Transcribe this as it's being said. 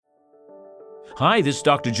Hi, this is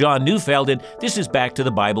Dr. John Neufeld, and this is Back to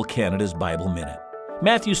the Bible Canada's Bible Minute.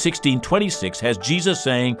 Matthew 16:26 has Jesus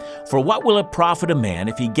saying, "For what will it profit a man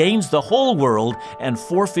if he gains the whole world and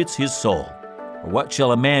forfeits his soul? Or what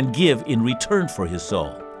shall a man give in return for his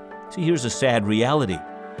soul?" See, here's a sad reality.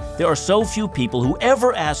 There are so few people who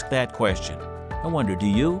ever ask that question. I wonder, do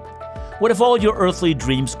you? What if all your earthly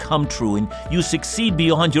dreams come true and you succeed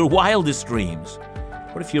beyond your wildest dreams?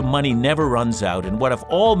 What if your money never runs out? And what if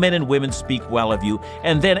all men and women speak well of you,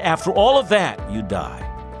 and then after all of that, you die?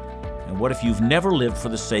 And what if you've never lived for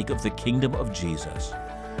the sake of the kingdom of Jesus?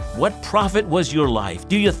 What profit was your life?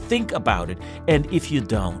 Do you think about it? And if you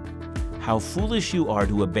don't, how foolish you are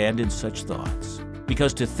to abandon such thoughts.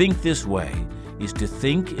 Because to think this way is to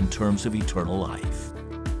think in terms of eternal life.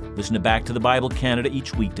 Listen to Back to the Bible Canada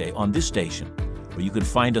each weekday on this station, or you can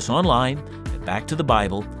find us online at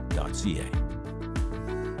backtothebible.ca.